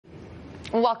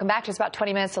Welcome back. Just about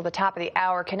 20 minutes till the top of the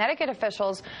hour. Connecticut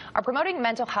officials are promoting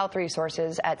mental health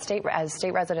resources as state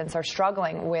residents are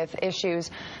struggling with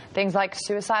issues, things like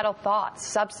suicidal thoughts,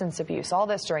 substance abuse, all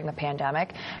this during the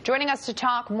pandemic. Joining us to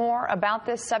talk more about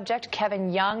this subject,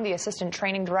 Kevin Young, the Assistant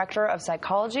Training Director of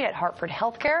Psychology at Hartford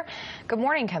HealthCare. Good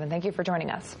morning, Kevin. Thank you for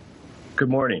joining us. Good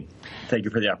morning. Thank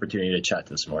you for the opportunity to chat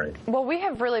this morning. Well, we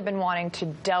have really been wanting to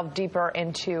delve deeper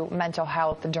into mental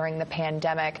health during the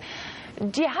pandemic.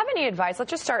 Do you have any advice?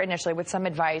 Let's just start initially with some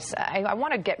advice. I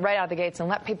want to get right out of the gates and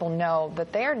let people know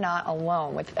that they're not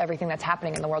alone with everything that's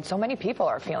happening in the world. So many people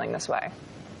are feeling this way.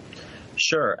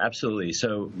 Sure, absolutely.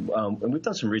 So and we've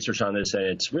done some research on this, and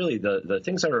it's really the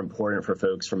things that are important for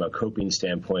folks from a coping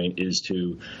standpoint is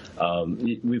to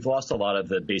we've lost a lot of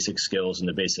the basic skills and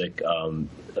the basic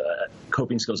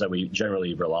coping skills that we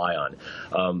generally rely on.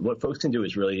 What folks can do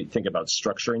is really think about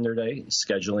structuring their day,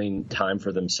 scheduling time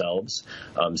for themselves,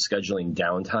 scheduling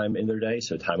downtime in their day,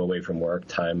 so time away from work,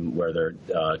 time where they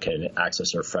can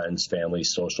access their friends, family,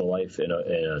 social life in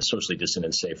a socially distant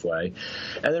and safe way,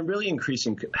 and then really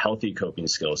increasing healthy coping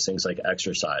skills, things like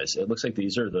exercise. It looks like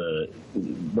these are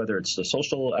whether it's the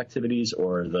social activities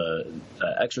or the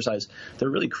exercise, they're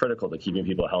really critical to keeping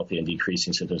people healthy and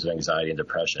decreasing symptoms of anxiety and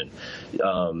depression.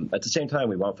 At the same time,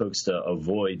 we want folks to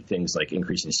avoid things like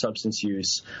increasing substance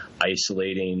use,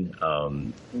 isolating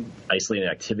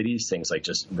activities, things like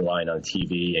just relying on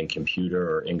TV and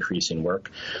computer or increasing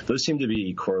work. Those seem to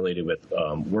be correlated with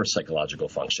worse psychological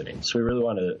functioning. So we really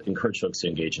want to encourage folks to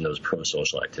engage in those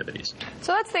pro-social activities.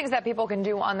 So that's things that people can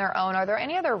do on their own. Are there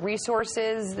any other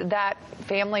resources that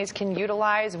families can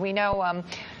utilize? We know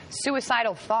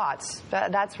suicidal thoughts,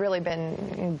 that's really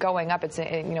been going up. It's,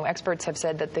 experts have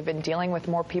said that they've been dealing with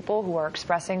more people who are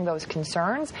expressing those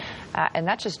concerns, and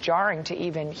that's just jarring to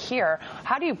even hear.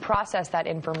 How do you process that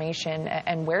information,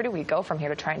 and where do we go from here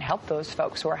to try and help those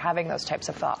folks who are having those types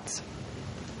of thoughts?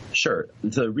 Sure.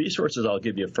 The resources I'll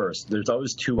give you first, there's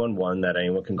always 211 that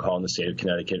anyone can call in the state of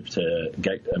Connecticut to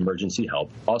get emergency help.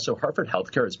 Also, Hartford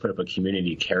HealthCare has put up a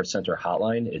community care center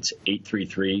hotline. It's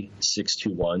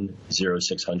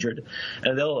 833-621-0600.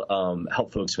 And they'll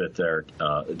help folks with their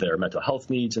mental health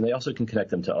needs, and they also can connect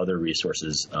them to other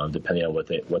resources depending on what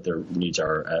their needs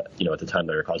are at the time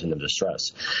that are causing them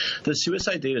distress. The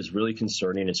suicide data is really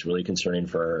concerning. It's really concerning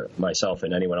for myself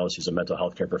and anyone else who's a mental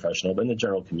health care professional, but in the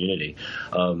general community.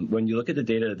 When you look at the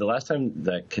data, the last time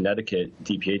that Connecticut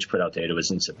DPH put out data was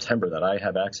in September that I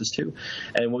have access to.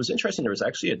 And what was interesting, there was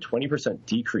actually a 20%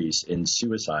 decrease in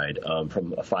suicide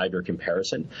from a 5-year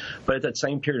comparison. But at that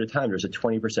same period of time, there was a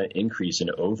 20% increase in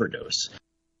overdose.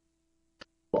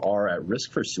 Are at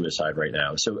risk for suicide right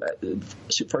now. So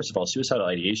first of all, suicidal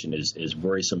ideation is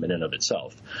worrisome in and of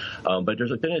itself. But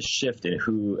there's been a shift in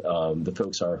who the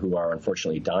folks are who are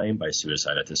unfortunately dying by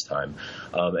suicide at this time.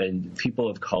 And people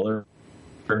of color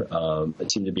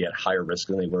seem to be at higher risk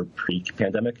than they were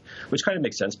pre-pandemic, which kind of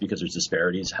makes sense because there's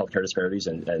disparities, healthcare disparities,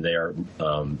 and they are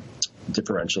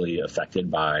differentially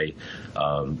affected by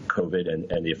COVID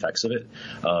and the effects of it.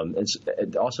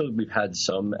 And also, we've had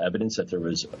some evidence that there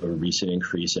was a recent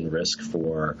increase in risk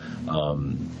for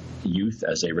youth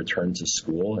as they return to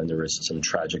school, and there was some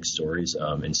tragic stories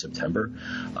in September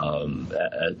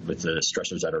with the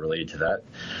stressors that are related to that.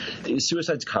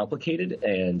 Suicide's complicated,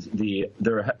 and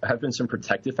there have been some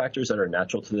protective factors that are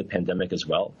natural to the pandemic as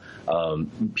well.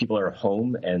 People are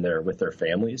home and they're with their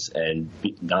families, and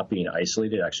not being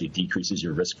isolated actually decreases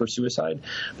your risk for suicide.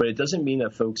 But it doesn't mean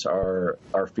that folks are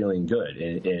feeling good.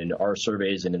 In our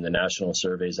surveys and in the national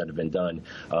surveys that have been done,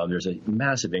 there's a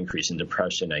massive increase in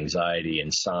depression, anxiety,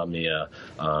 insomnia,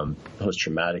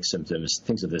 post-traumatic symptoms,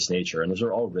 things of this nature. And those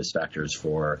are all risk factors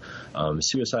for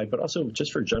suicide, but also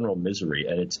just for general misery.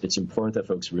 And it's important that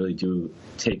folks really do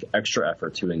take extra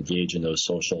effort to engage in those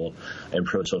social and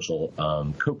pro-social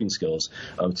coping skills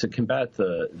to combat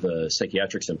the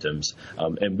psychiatric symptoms.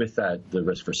 And with that, the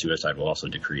risk for suicide will also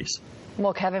decrease.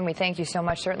 Well, Kevin, we thank you so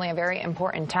much. Certainly a very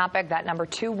important topic. That number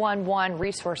 211,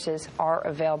 resources are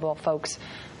available. Folks,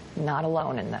 not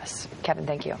alone in this. Kevin,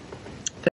 thank you.